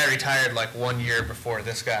 this guy retired like 1 year before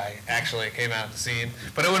this guy actually came out of the scene.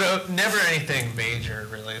 But it would never anything major,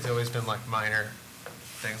 really. It's always been like minor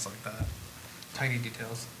things like that, tiny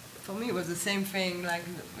details. For me, it was the same thing. Like,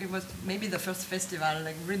 it was maybe the first festival,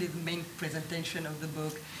 like really the main presentation of the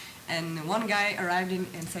book. And one guy arrived in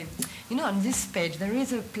and said, you know, on this page there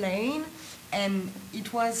is a plane, and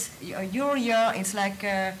it was your year. It's like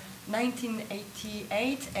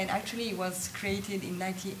 1988, and actually it was created in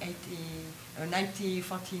 1980.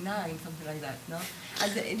 1949, something like that, no?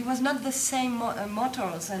 And it was not the same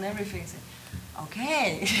motors and everything. So,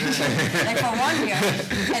 okay, like for 1 year.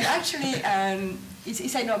 And actually, he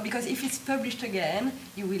said, no, because if it's published again,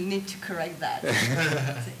 you will need to correct that.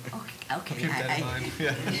 Say, okay, Keep that in mind.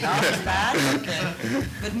 Yeah. no, it's bad, okay.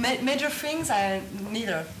 But major things,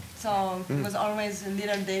 neither. So it was always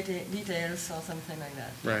little details or something like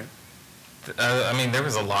that. Right. I mean, there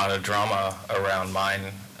was a lot of drama around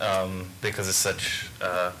mine because it's such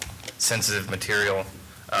sensitive material.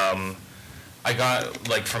 I got,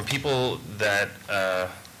 like, from people that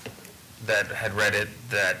that had read it,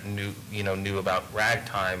 that knew about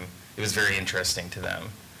ragtime, it was very interesting to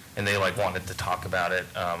them, and they, like, wanted to talk about it.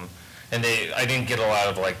 And I didn't get a lot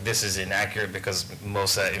of, like, this is inaccurate, because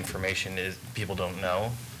most of that information is people don't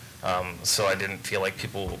know. So I didn't feel like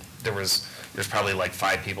there's probably like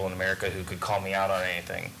 5 people in America who could call me out on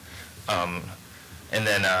anything. And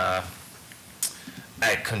then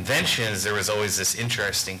at conventions, there was always this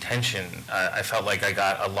interesting tension. I felt like I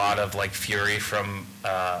got a lot of, like, fury from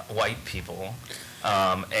white people,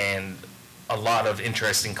 and a lot of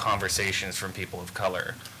interesting conversations from people of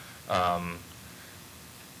color.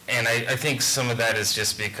 And I think some of that is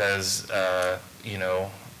just because,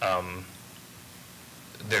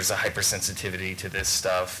 there's a hypersensitivity to this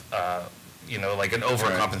stuff, like an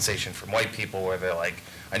overcompensation from white people, where they're like,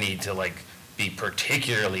 I need to, like, be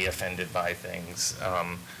particularly offended by things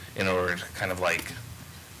in order to kind of, like,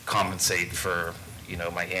 compensate for,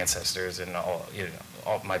 my ancestors and all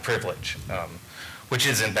my privilege, which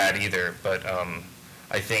isn't bad either. But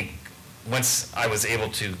I think once I was able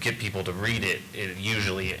to get people to read it, it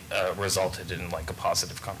usually resulted in, like, a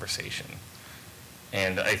positive conversation.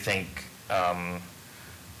 And I think, I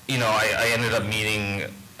ended up meeting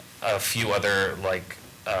a few other, like,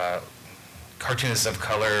 cartoonists of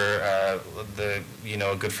color. A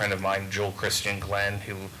good friend of mine, Joel Christian Glenn,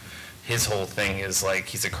 who his whole thing is, like,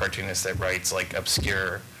 he's a cartoonist that writes, like,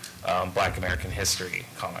 obscure Black American history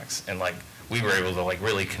comics, and, like, we were able to, like,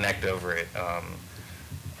 really connect over it.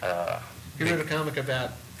 He wrote a comic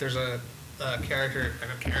about, there's a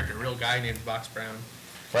real guy named Box Brown.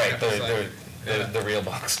 Right, the real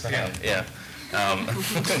Box Brown, yeah.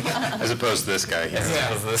 As opposed to this guy.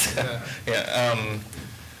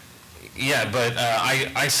 But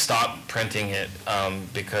I stopped printing it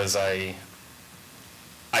because I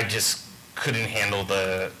just couldn't handle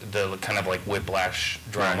the kind of, like, whiplash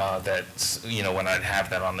drama that, when I'd have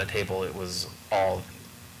that on the table, it was all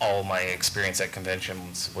my experience at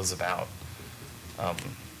conventions was about.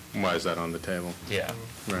 Why is that on the table? Yeah.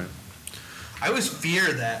 Right. I always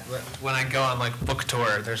fear that when I go on, like, book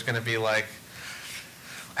tour, there's going to be, like,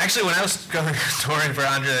 actually, when I was touring for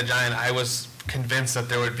Andre the Giant, I was convinced that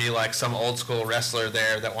there would be, like, some old school wrestler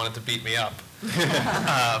there that wanted to beat me up,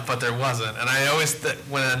 but there wasn't. And I always,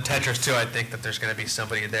 when on Tetris 2, I think that there's going to be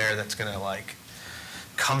somebody there that's going to, like,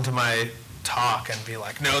 come to my talk and be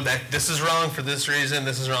like, no, this is wrong for this reason,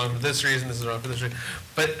 this is wrong for this reason, this is wrong for this reason.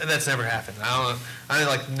 But that's never happened.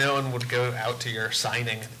 No one would go out to your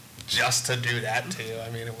signing just to do that to you.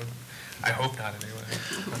 I mean, it would. I hope not, anyway.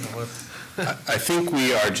 I don't know what. I think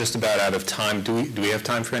we are just about out of time. Do we have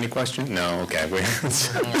time for any questions? No, okay. I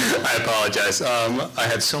apologize. I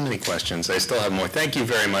had so many questions. I still have more. Thank you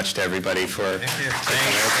very much to everybody for coming. Let's give a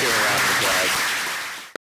round of applause.